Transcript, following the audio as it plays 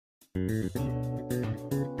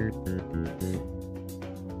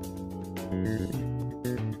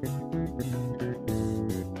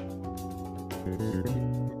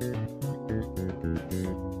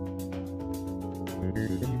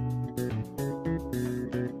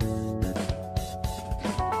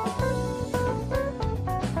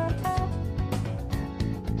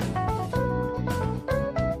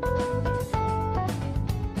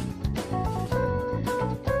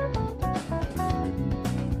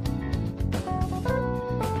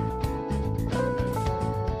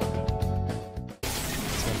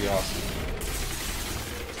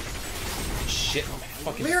Shit,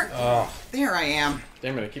 fucking. There I am.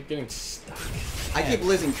 Damn it, I keep getting stuck. I keep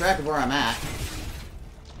losing track of where I'm at.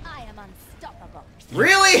 I am unstoppable.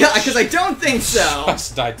 Really? Because I don't think so.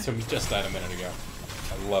 Just died a minute ago.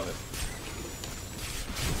 I love it.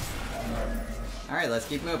 Alright, let's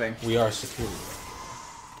keep moving. We are superior.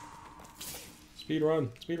 Speed run,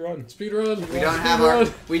 speed run, Speed run. We don't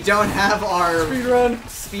have our Speed run.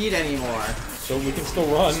 speed anymore. so we can still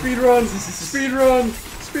run. Speed run. Speed run.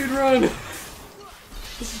 Speed run.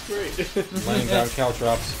 This is great. Laying down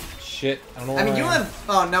caltrops. Shit, I don't know where I mean, you am. have.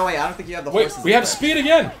 Oh no, wait! I don't think you have the Wait, horses. we have equipped. speed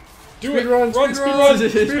again. Do Speed it. run, Run, speed speed run, run,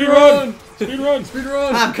 speed speed run. run, speed run, Speed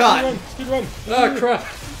run. I'm caught. speed run, Ah, crap.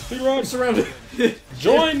 speed run. I'm surrounded.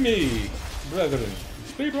 Join me, brethren.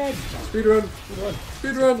 Speed run, Speed run. speed run.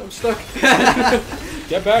 Speed run. I'm stuck.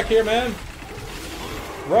 Get back here, man.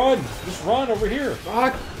 Run, just run over here.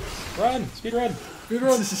 Fuck. Run, speed run. Speed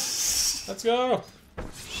run. Let's go.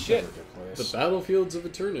 Shit. The battlefields of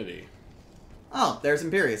eternity. Oh, there's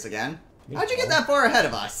Imperius again. How'd you get that far ahead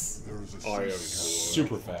of us? I am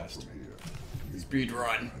Super fast. Speed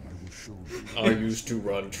run. I used to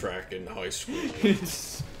run track in high school. I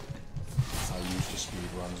used to speed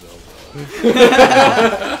run Zelda.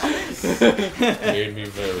 Made me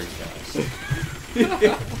very fast.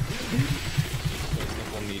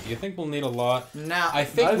 Do you think we'll need a lot? No. I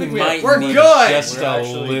think we have- might We're need good! just We're a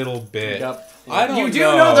actually- little bit. Yep. I don't You do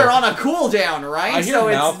know they're on a cooldown, right? I hear so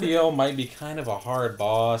it's Malthael might be kind of a hard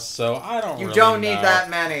boss, so I don't you really don't need know. that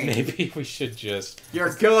many. Maybe we should just...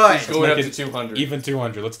 You're good. Going up make to it 200. Even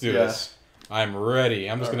 200. Let's do this. I'm ready.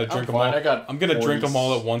 I'm just gonna drink them all. fine, I got I'm gonna drink 40s. them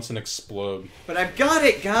all at once and explode. But I've got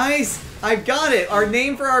it, guys. I've got it. Our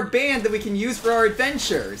name for our band that we can use for our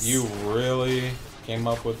adventures. You really came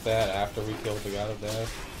up with that after we killed the god of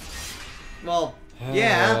death? Well,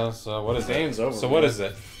 yeah. So what is it? Game's over, So what man. is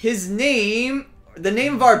it? His name, the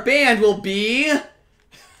name of our band will be.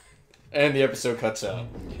 And the episode cuts out.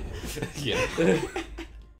 Yeah.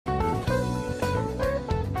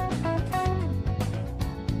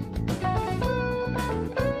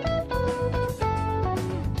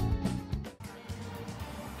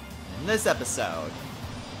 In this episode,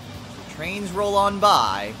 the trains roll on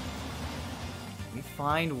by. We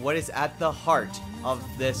find what is at the heart of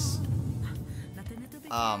this.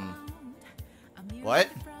 What?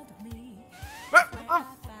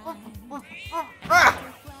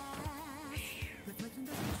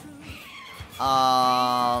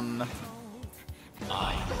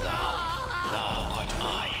 Thou art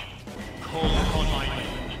I. Call upon my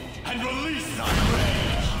name and release thy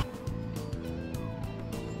rage.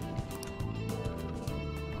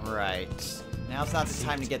 Right. Now's not the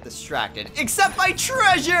time to get distracted. Except my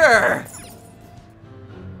treasure!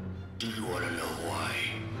 Do you want to know why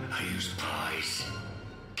I use pies?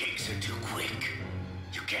 Cakes are too quick.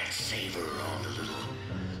 You can't savor all the little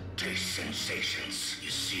taste sensations you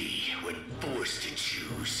see when forced to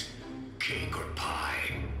choose cake or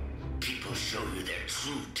pie. People show you their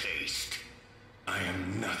true taste. I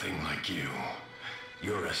am nothing like you.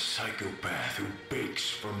 You're a psychopath who bakes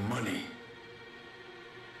for money.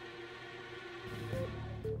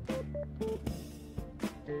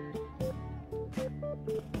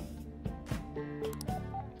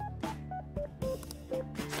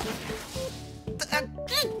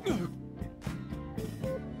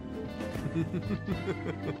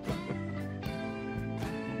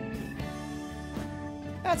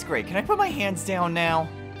 That's great. Can I put my hands down now?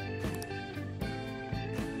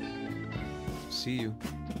 See you.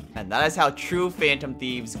 And that is how true Phantom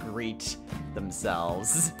Thieves greet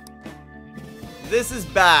themselves. This is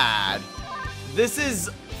bad. This is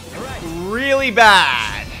really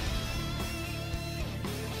bad.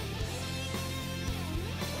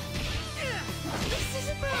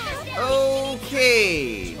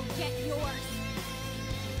 Okay.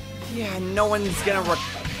 Yeah, no one's gonna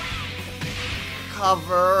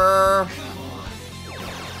recover.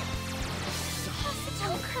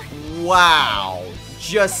 Wow.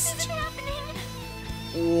 Just...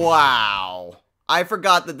 wow. I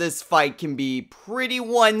forgot that this fight can be pretty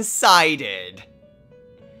one-sided.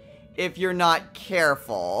 if you're not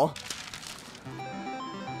careful.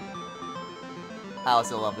 I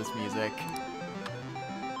also love this music.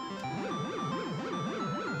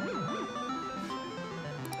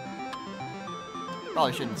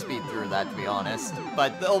 Probably shouldn't speed through that, to be honest.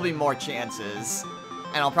 But there'll be more chances.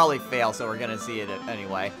 And I'll probably fail, so we're gonna see it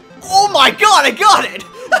anyway. Oh my god, I got it!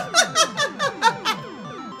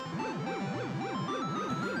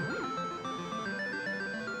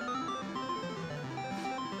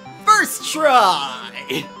 First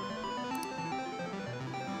try!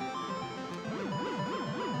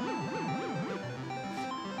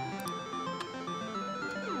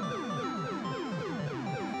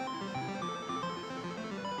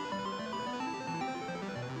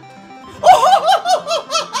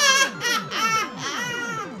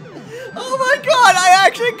 Oh my god, I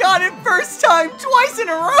actually got it first time twice in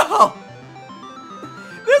a row!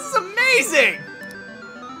 This is amazing!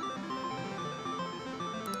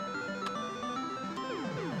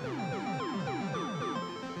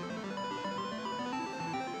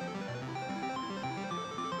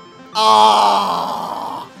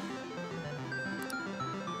 Oh!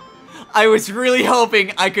 I was really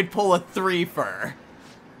hoping I could pull a 3-fer.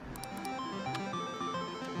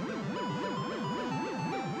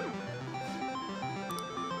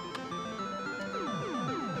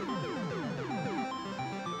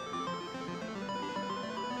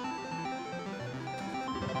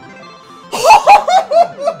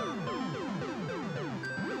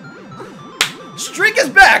 Streak is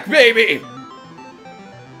back, baby!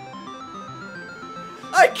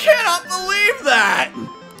 I cannot believe that!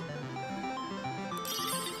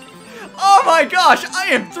 Oh my gosh, I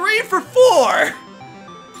am 3 for 4!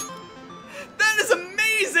 That is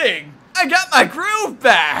amazing! I got my groove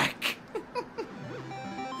back!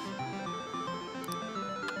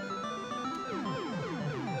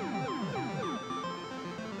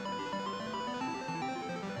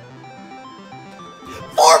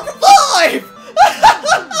 Four for 5!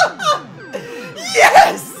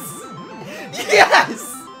 Yes! Yes!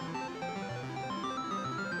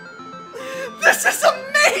 This is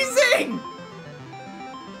amazing!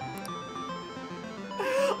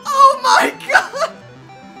 Oh my god!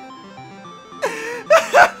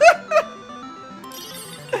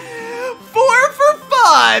 4 for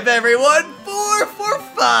 5, everyone! 4 for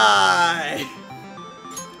 5!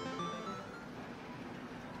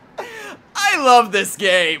 I love this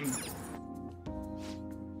game!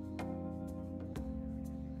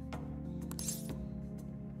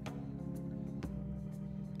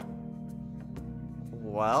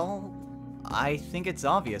 Well, I think it's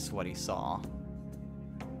obvious what he saw.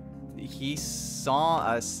 He saw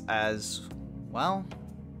us as, well,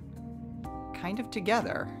 kind of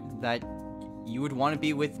together. That you would want to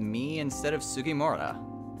be with me instead of Sugimura.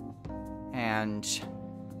 And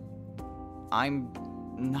I'm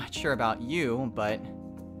not sure about you, but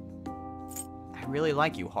I really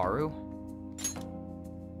like you, Haru.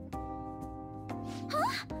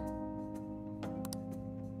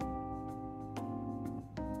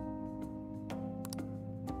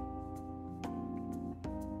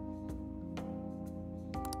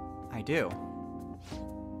 I do.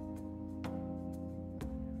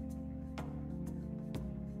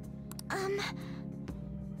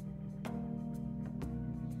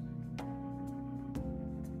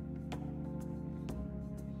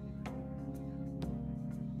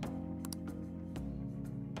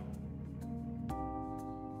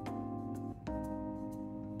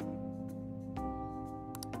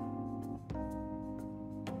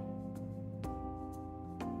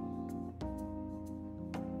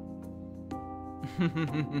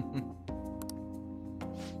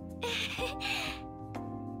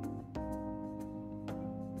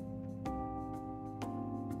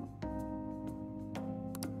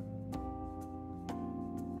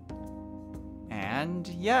 And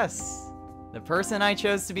yes, the person I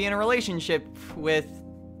chose to be in a relationship with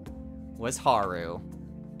was Haru.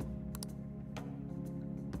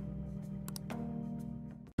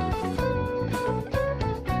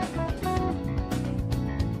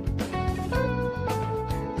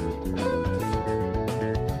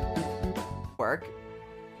 Work.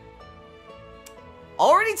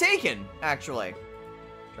 Already taken, actually.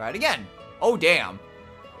 Try it again. Oh, damn.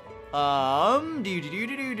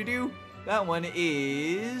 That one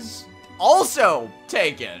is also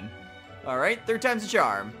taken. All right, 3rd time's a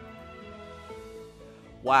charm.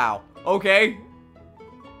 Wow. Okay.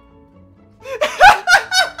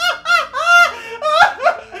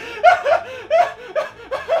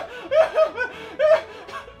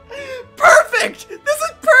 Perfect! This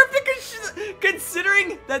is perfect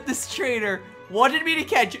considering that this trainer wanted me to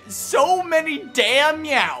catch so many damn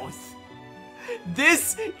Meowth.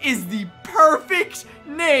 This is the perfect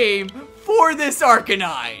name for this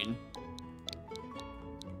Arcanine.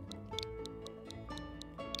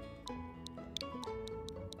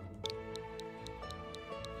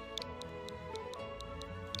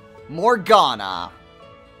 Morgana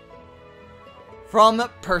from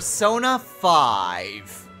Persona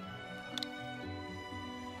 5.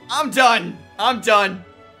 I'm done. I'm done.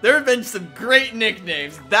 There have been some great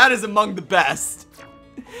nicknames. That is among the best.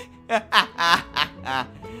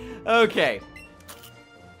 Okay.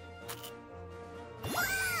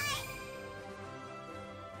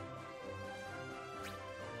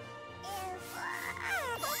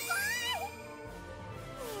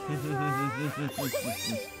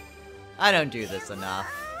 I don't do this enough.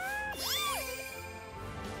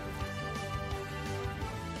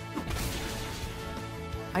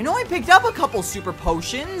 I know I picked up a couple super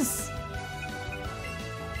potions.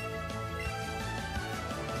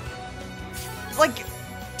 Like,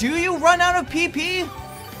 do you run out of PP?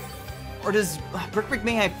 Or does Brick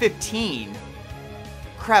May have 15?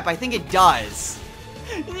 Crap, I think it does.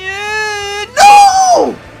 Yeah,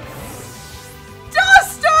 no!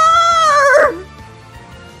 Duster!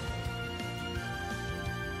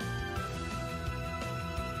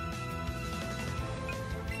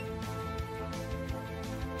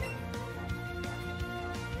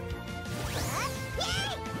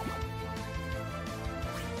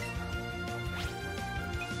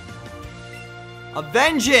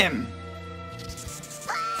 Avenge him!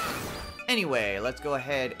 Anyway, let's go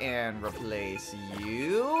ahead and replace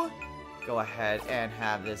you. Go ahead and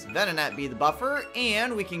have this Venonat be the buffer,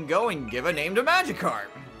 and we can go and give a name to Magikarp.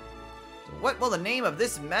 So what will the name of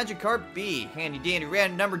this Magikarp be? Handy dandy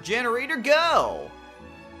random number generator, go!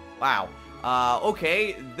 Wow.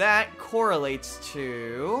 Okay, that correlates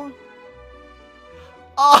to...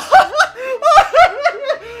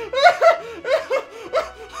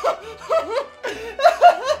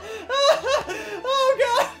 Oh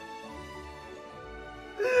god!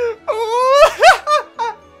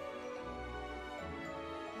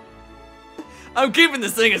 I'm keeping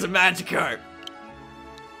this thing as a Magikarp.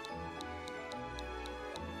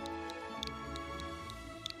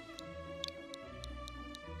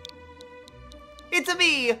 It's a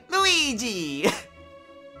me, Luigi. I'm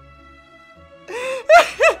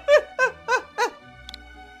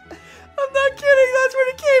not kidding, that's what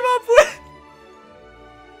it came up with.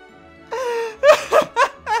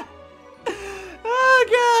 Oh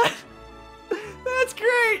god. That's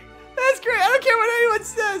great. That's great. I don't care what anyone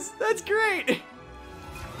says. That's great.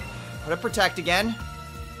 Put a protect again.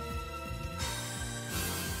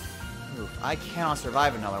 Oof, I cannot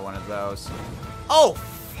survive another one of those. Oh!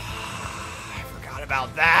 I forgot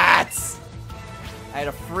about that! I had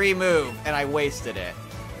a free move, and I wasted it.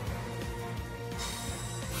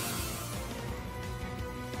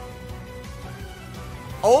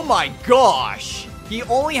 Oh my gosh! He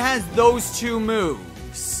only has those two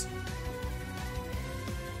moves.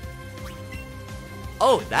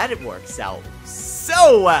 Oh, that works out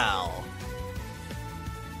so well.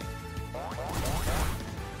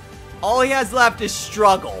 All he has left is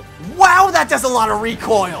struggle. Wow, that does a lot of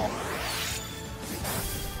recoil.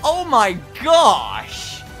 Oh my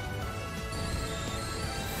gosh.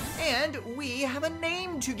 And we have a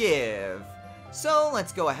name to give. So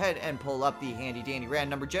let's go ahead and pull up the handy dandy random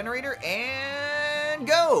number generator and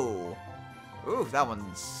go. Ooh, that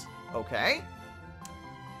one's okay.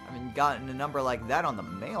 I haven't gotten a number like that on the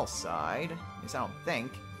male side. At least I don't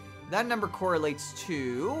think. That number correlates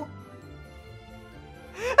to...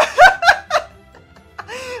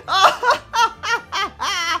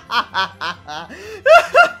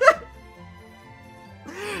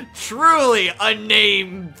 Truly a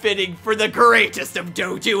name fitting for the greatest of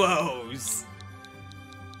Doduos.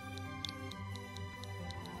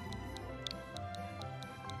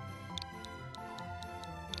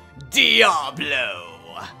 Diablo.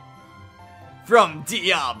 From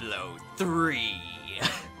Diablo 3.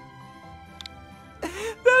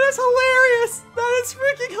 That is hilarious! That is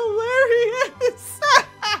freaking hilarious!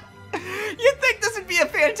 You'd think this would be a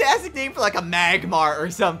fantastic name for like a Magmar or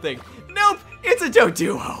something. Nope, it's a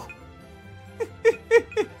Doduo.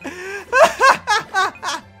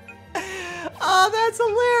 Oh, that's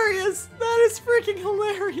hilarious! That is freaking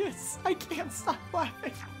hilarious! I can't stop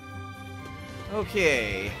laughing.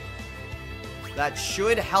 Okay. That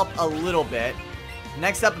should help a little bit.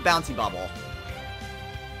 Next up, a Bouncy Bubble.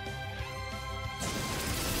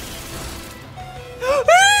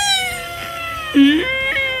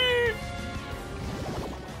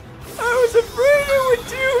 I was afraid it would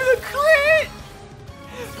do the crit!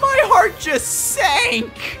 My heart just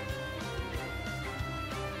sank!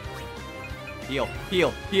 Heal,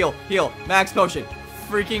 heal, heal, heal. Max potion.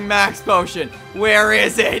 Freaking max potion. Where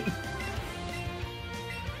is it?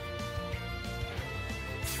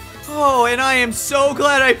 Oh, and I am so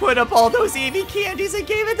glad I put up all those Eevee candies and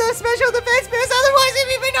gave it the special defense boost, otherwise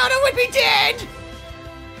Eevee Banana would be dead!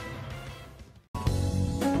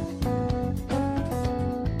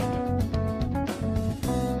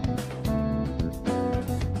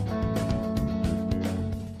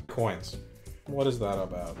 Coins. What is that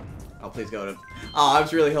about? Oh, please go to... Oh, I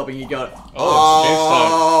was really hoping you'd go to...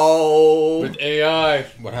 Oh, with AI.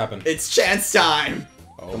 What happened? It's chance time!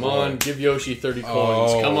 Oh, Come boy. on, give Yoshi 30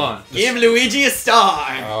 coins. Oh. Come on. Give Luigi a star!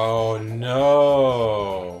 Oh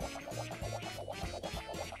no.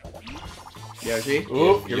 Yoshi?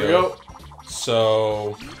 Ooh, here we go.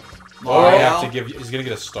 So Mario? I have to give. He's gonna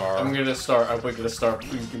get a star. I'm gonna start. I'm gonna get a star.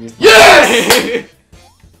 Please give me a Yes!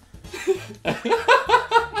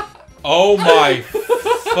 Oh my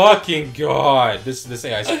fucking god! This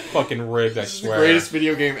AI is fucking rigged. I This is the swear. greatest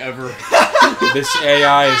video game ever. This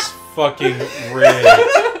AI is fucking rigged.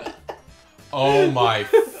 Oh my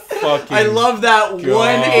fucking. I love that God.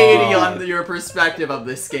 180 on your perspective of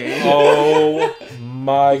this game. Oh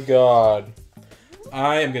my god.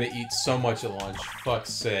 I am gonna eat so much at lunch.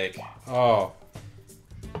 Fuck's sake. Oh.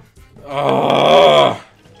 Oh.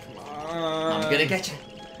 I'm gonna get you.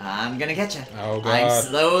 I'm gonna get you. Oh god. I'm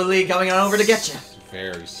slowly going on over to get you.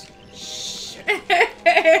 Very.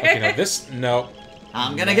 Okay, now this. No.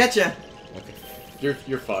 I'm gonna get you.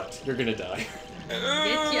 You're fucked. You're gonna die.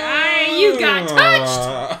 You got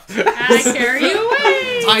touched! I carry you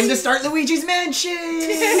away! Time to start Luigi's Mansion!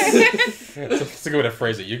 That's a good way to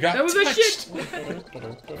phrase it. You got That was a touched.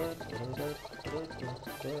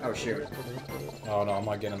 Oh shoot. Oh no, I'm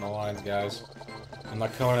not getting in the lines, guys. I'm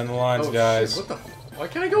not coloring in the lines, Oh, guys. shit, what the? Why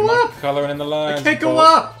can't I go I'm not up? coloring in the lines. I can't go Bolt.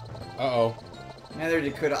 up. Uh-oh. Neither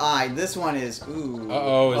could I. This one is ooh.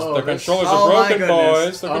 Uh-oh, Oh, the this- controllers oh are my broken, goodness.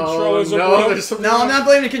 boys. The controllers are no, broken. there's something No, I'm wrong. not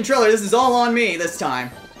blaming the controller. This is all on me this time.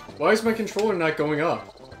 Why is my controller not going up?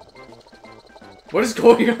 What is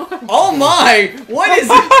going on? Oh my! What is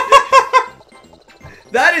it?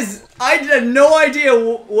 That is... I had no idea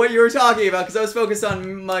what you were talking about because I was focused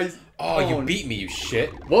on my Oh, you phone. beat me, you shit.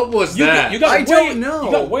 What was You that? got, you got I way, don't know.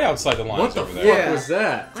 You got way outside the lines What the over fuck there. Yeah. was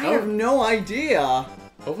that? I have no idea.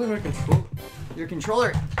 Hopefully my controller. Your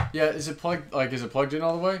controller... Yeah, is it plugged? Like, is it plugged in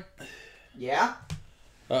all the way? Yeah?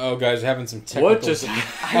 Uh-oh, guys, having some technical... What just?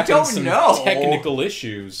 I don't some know. technical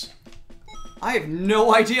issues. I have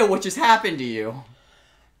no idea what just happened to you.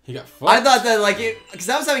 You got fucked. I thought that, like, because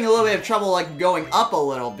I was having a little bit of trouble, like, going up a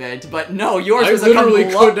little bit, but no, yours I was literally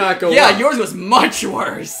a could not go Yeah, up. yours was much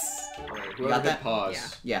worse. Whoever got hit that?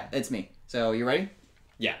 pause. Yeah, it's me. So, you ready?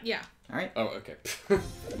 Yeah. Yeah. Alright. Oh, okay.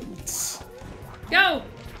 Go!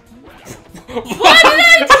 What did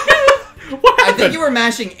I do? I think you were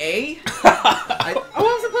mashing A. I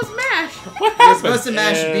wasn't supposed to mash. What You're happened? supposed to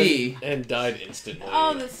mash B. And died instantly.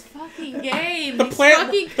 Oh, this fucking game. The These plant,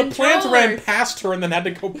 fucking the plant ran controllers. past her and then had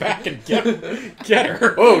to go back and get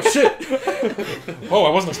her. Oh shit! Oh, I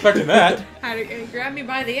wasn't expecting that. Had to grab me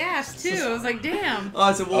by the ass too. I was like, damn. Oh,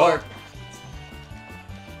 it's a warp.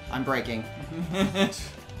 I'm breaking.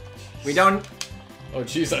 We don't... Oh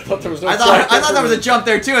jeez, I thought there was no. I thought that was a jump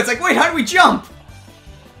there, too. It's like, wait, how do we jump?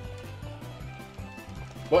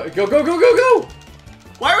 What? Go go go go go!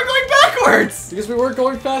 Why are we going backwards? Because we weren't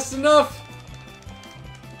going fast enough.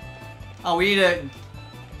 Oh, we need to...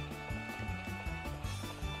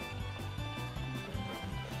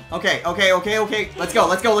 Okay. Let's go.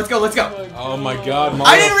 Oh my god, Mario.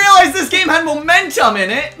 I didn't realize this game had momentum in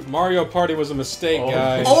it! Mario Party was a mistake, Oh.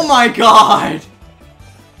 guys. Oh my god!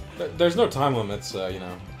 There's no time limits, you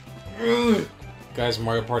know. Guys,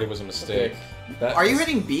 Mario Party was a mistake. That Are you was-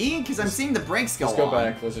 hitting B? Because I'm seeing the brakes go Let's go on.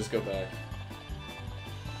 back. Let's just go back.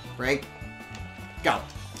 Brake. Go.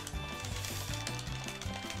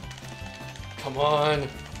 Come on.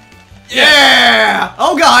 Yeah!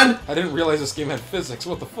 Oh god! I didn't realize this game had physics.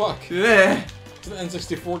 What the fuck? Yeah. It's an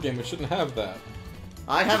N64 game. It shouldn't have that.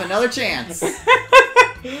 I have another chance.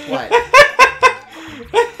 What?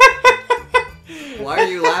 Why are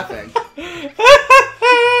you laughing?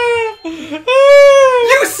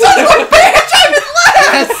 You son of a bitch! I'm in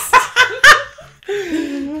last!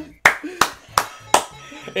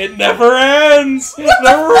 It never ends! The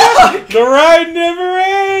ride never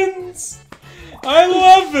ends! I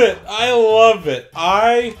love it! I love it!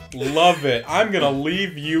 I love it! I'm gonna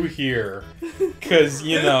leave you here. Cause,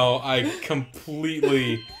 you know, I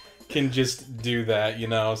completely can just do that, you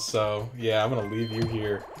know? So, yeah, I'm gonna leave you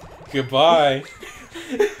here. Goodbye.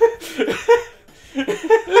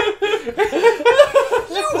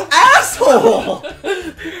 You asshole!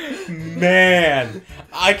 Man! man,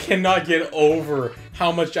 I cannot get over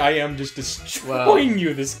how much I am just destroying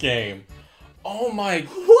you this game. Oh my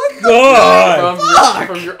god!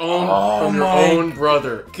 From your own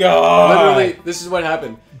brother. God! Literally, this is what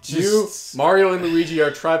happened. Mario and Luigi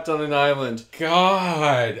are trapped on an island.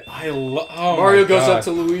 God, Mario goes up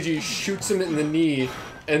to Luigi, shoots him in the knee,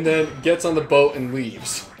 and then gets on the boat and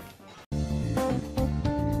leaves.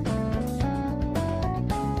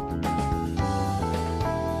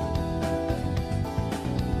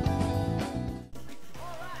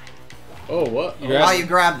 Oh, what? How you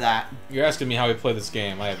grab that? You're asking me how we play this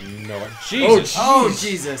game. I have no idea. Jesus! Oh,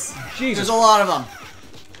 Jesus. There's a lot of them.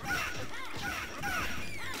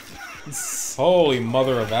 Holy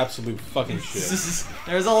mother of absolute fucking shit.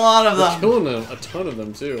 There's a lot of We're them. killing them. A ton of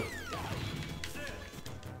them, too.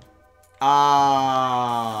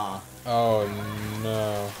 Ah. Oh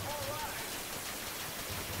no.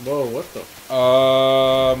 Whoa, what the?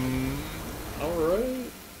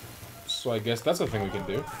 Alright. So I guess that's a thing we can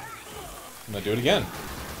do. I'm gonna do it again.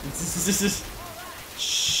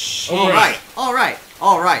 Alright. Alright.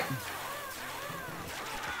 Alright.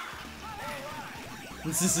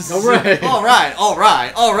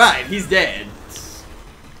 Alright. He's dead.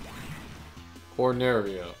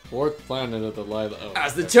 Corneria, fourth planet of the Lila. Oh,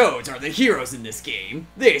 As the Toads are the heroes in this game,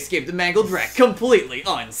 they escape the mangled wreck completely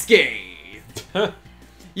unscathed.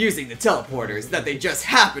 Using the teleporters that they just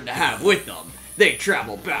happen to have with them, they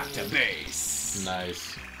travel back to base.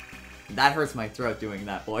 Nice. That hurts my throat doing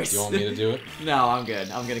that voice. You want me to do it? No, I'm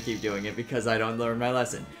good. I'm gonna keep doing it because I don't learn my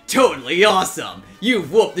lesson. Totally awesome!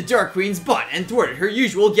 You've whooped the Dark Queen's butt and thwarted her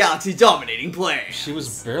usual galaxy-dominating plan. She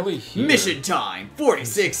was barely here. Mission time,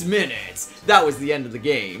 46 minutes. That was the end of the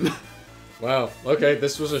game. Wow. Okay,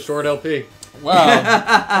 this was a short LP. Wow.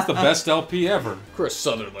 That's the best LP ever. Chris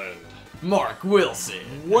Sutherland. Mark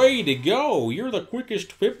Wilson. Way to go! You're the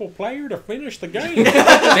quickest triple player to finish the game.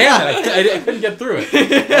 Damn it! I couldn't get through it.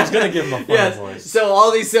 I was gonna give him a funny voice. So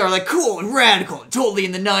all these are like cool and radical and totally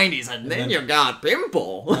in the 90s, and then you got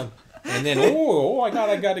Pimple. And then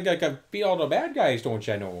I gotta beat all the bad guys, don't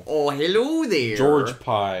you know? Oh, hello there. George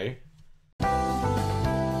Pie.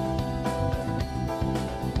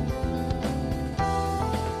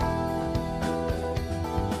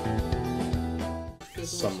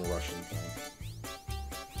 Some Russian thing.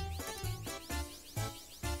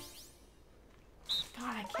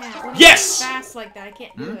 God, I can't. When Yes! you move fast like that, I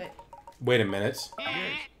can't do it. Wait a minute.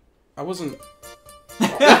 I wasn't.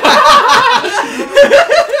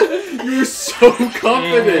 You were so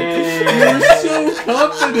confident. You were so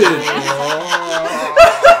confident.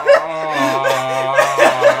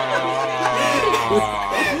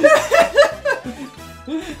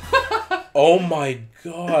 Oh my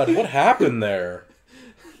god, what happened there?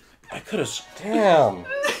 I could have. Damn.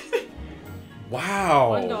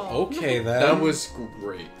 Wow. Okay then. That was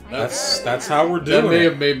great. That's how we're doing. That may it.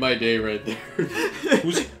 have made my day right there.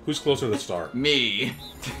 Who's closer to the star? Me.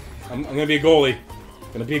 I'm gonna be a goalie.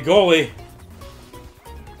 Gonna be a goalie.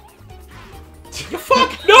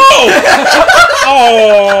 Fuck no!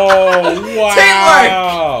 Oh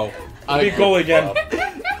wow! I'll be a goalie again.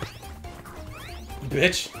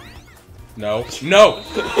 Bitch. No. No!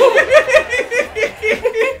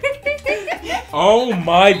 Oh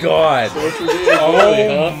my god.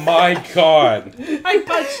 Oh my god. I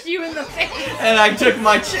punched you in the face. And I took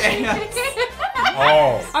my chance.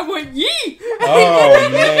 Oh. I went yee. Oh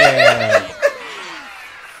man.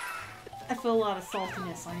 I feel a lot of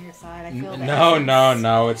saltiness on your side. I feel that.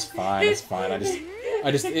 No, it's fine. It's fine.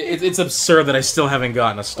 It's absurd that I still haven't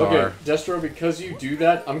gotten a star. Okay, Destro, because you do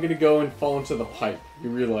that, I'm gonna go and fall into the pipe.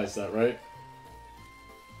 You realize that, right?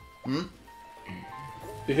 Hmm?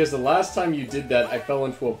 Because the last time you did that, I fell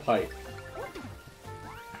into a pipe.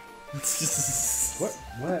 What?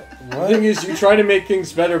 The thing is, you try to make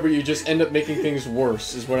things better, but you just end up making things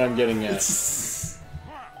worse, is what I'm getting at.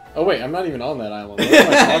 Oh wait, I'm not even on that island. What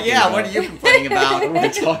am I talking Yeah, about? what are you complaining about? What am I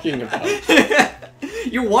talking about?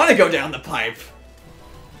 You want to go down the pipe.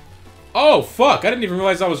 Oh fuck! I didn't even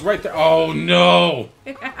realize I was right there. Oh no!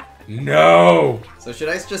 No! So should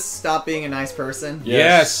I just stop being a nice person?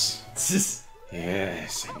 Yes! Yes.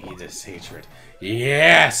 Yes, I need this hatred.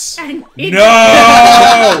 Yes! And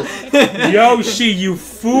No! Yoshi, you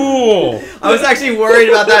fool! I was actually worried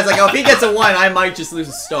about that. I was like, oh, if he gets a 1, I might just lose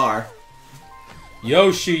a star.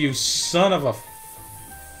 Yoshi, you son of a...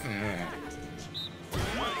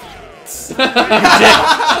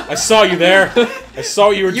 I saw you there. I saw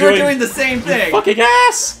what you were You were doing the same thing. Fucking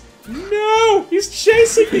ass! No! He's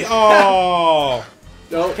chasing me! Oh!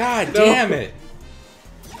 No, God no. damn it!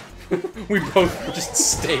 We both just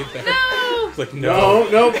stayed there. No! It's like, no.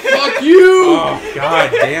 No, fuck you! Oh,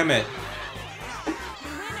 god damn it.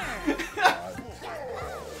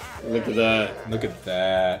 Look at that. Look at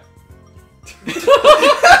that.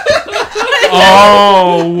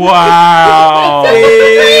 Oh, wow.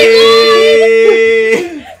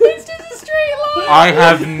 It's just a straight line. I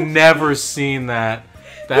have never seen that.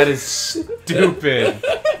 That is stupid.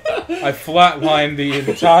 I flatlined the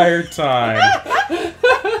entire time.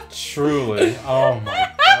 Truly. Oh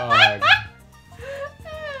my god.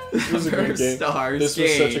 This was a good game. Stars This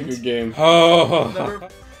was such a gained. good game. Oh.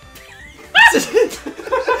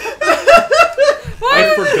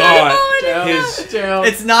 I forgot his. Down.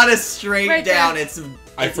 It's not a straight Right down, there. it's...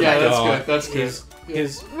 I Yeah, forgot. that's good. That's good.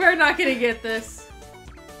 His. We're not gonna get this.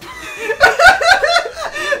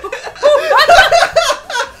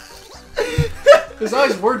 His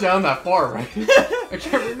eyes were down that far, right? I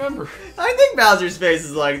can't remember. I think Bowser's face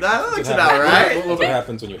is like that. That looks about right. That's what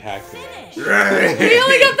happens when you hack the game. We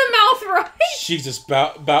only got the mouth right. Jesus,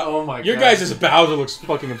 Bow. Oh my Your God. guys' Bowser looks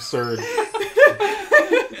fucking absurd.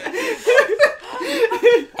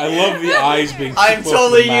 I love the eyes being. I'm too close to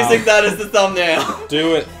totally the mouth. using that as the thumbnail.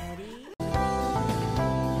 Do it.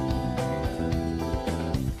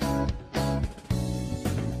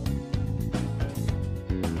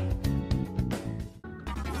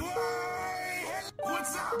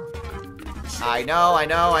 I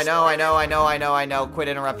know. Quit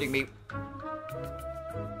interrupting me.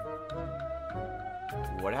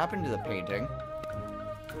 What happened to the painting?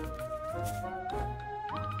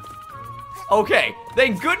 Okay,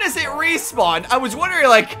 thank goodness it respawned. I was wondering,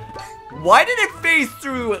 like, why did it phase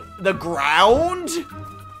through the ground?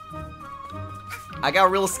 I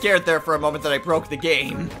got real scared there for a moment that I broke the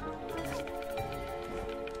game.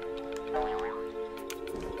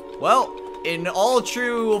 Well, in all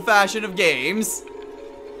true fashion of games,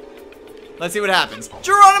 let's see what happens.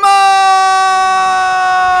 Geronimo!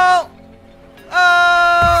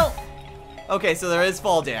 Oh! Okay, so there is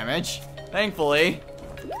fall damage. Thankfully.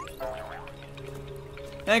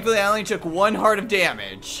 Thankfully, I only took 1 heart of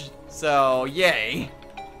damage. So, yay.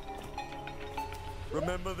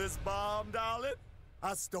 Remember this bomb, darling?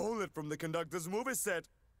 I stole it from the conductor's movie set,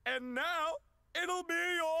 and now it'll be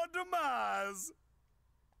your demise.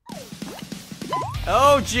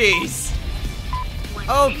 Oh, jeez.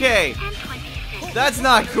 Okay. That's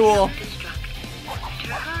not cool.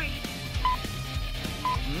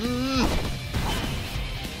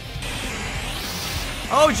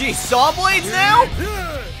 Oh, geez. Saw blades now?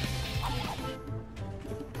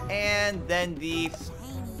 And then the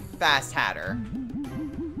Fast Hatter.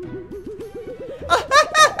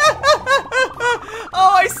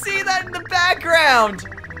 Oh, I see that in the background.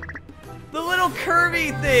 The little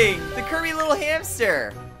Kirby thing. The Kirby little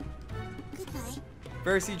hamster.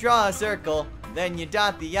 First you draw a circle, then you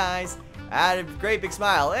dot the I's, add a great big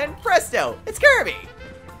smile, and presto, it's Kirby!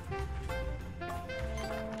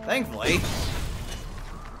 Thankfully.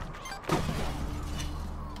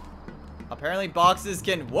 Apparently boxes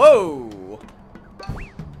can, whoa!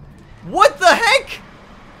 What the heck?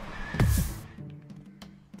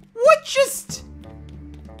 What just?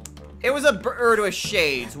 It was a bird with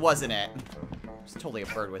shades, wasn't it? It was totally a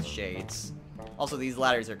bird with shades. Also, these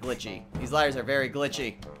ladders are glitchy. These ladders are very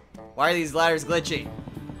glitchy. Why are these ladders glitchy?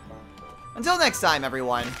 Until next time,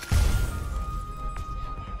 everyone.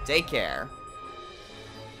 Take care.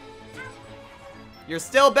 You're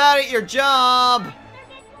still bad at your job!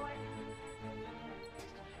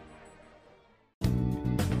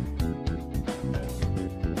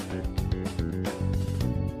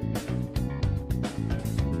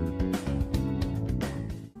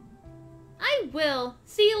 I will.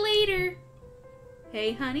 See you later.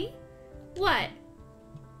 Hey, honey. What?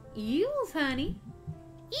 Eels, honey.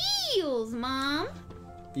 Eels, Mom.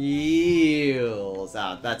 Eels.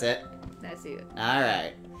 Oh, that's it. That's it.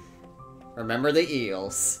 Alright. Remember the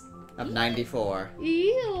eels of 94.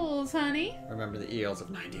 Eels, honey. Remember the eels of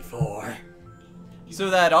 94. So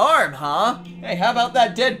that arm, huh? Hey, how about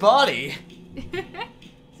that dead body?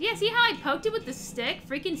 Yeah, see how I poked it with the stick?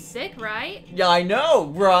 Freaking sick, right? Yeah, I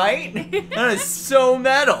know, right? That is so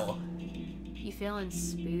metal. You feeling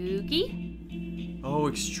spooky? Oh,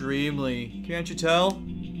 extremely. Can't you tell?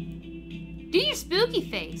 Do your spooky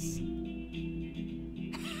face.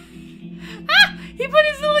 Ah! He put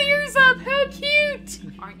his little ears up! How cute!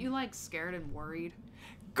 Aren't you, like, scared and worried?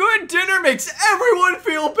 Good dinner makes everyone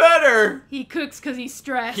feel better! He cooks because he's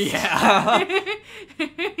stressed. Yeah.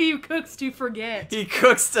 He cooks to forget. He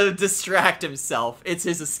cooks to distract himself. It's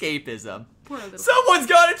his escapism. Poor little... Someone's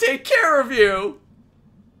gotta take care of you!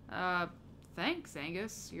 Thanks,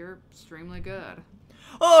 Angus. You're extremely good.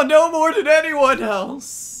 Oh, no more than anyone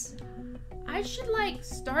else. I should, like,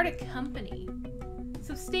 start a company.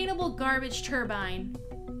 Sustainable Garbage Turbine.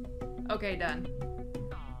 Okay, done.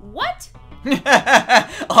 What?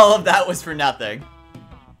 All of that was for nothing.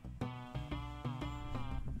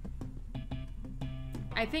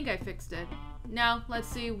 I think I fixed it. Now, let's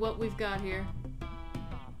see what we've got here.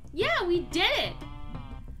 Yeah, we did it!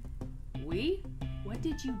 We? What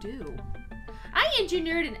did you do? I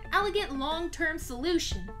engineered an elegant long-term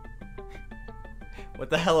solution. What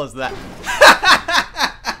the hell is that?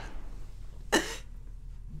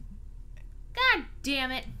 God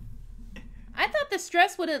damn it. I thought the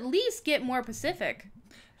stress would at least get more Pacific.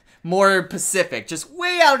 More Pacific, just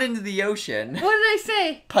way out into the ocean. What did I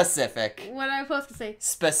say? Pacific. What am I supposed to say?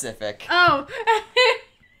 Specific. Oh.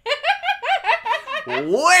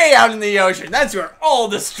 Way out in the ocean. That's where all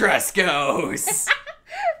the stress goes.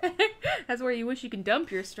 That's where you wish you can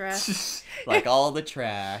dump your stress. Like all the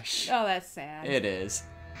trash. Oh, that's sad. It is.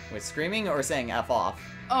 With screaming or saying F off?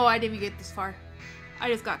 Oh, I didn't even get this far.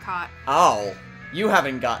 I just got caught. Oh, you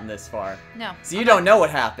haven't gotten this far. No. So you don't know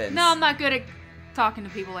what happens. No, I'm not good at talking to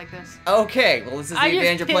people like this. Okay, well this is the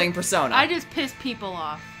advantage of playing Persona. I just piss people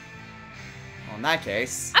off. Well, in that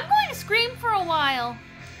case... I'm going to scream for a while.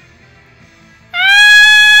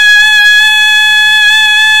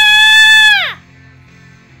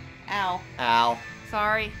 Ow. Ow.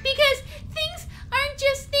 Sorry. Because things aren't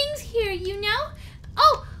just things here, you know?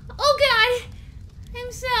 Oh God.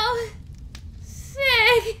 I'm so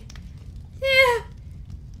sick.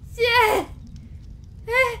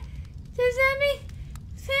 Does that make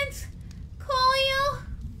sense, Coolio?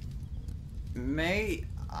 May,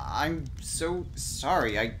 I'm so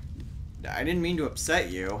sorry. I didn't mean to upset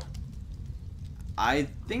you. I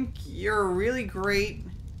think you're really great.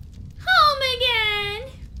 Home again.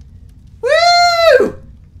 Woo!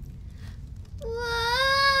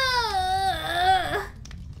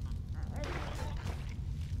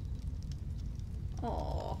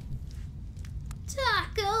 Oh,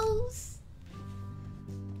 tacos.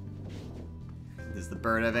 Does the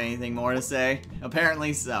bird have anything more to say?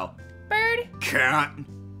 Apparently so. Bird, Cat.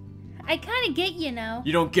 I kind of get you now.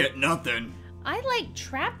 You don't get nothing. I like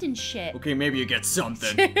trapped and shit. Okay, maybe you get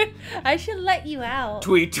something. I should let you out.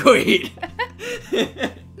 Tweet, tweet.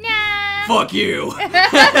 Nah. Fuck you.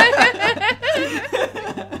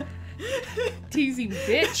 Teasing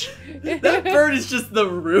bitch. That bird is just the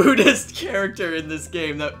rudest character in this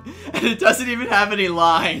game, and it doesn't even have any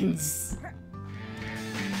lines.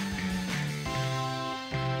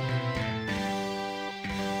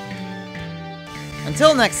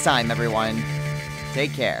 Until next time, everyone,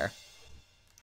 take care.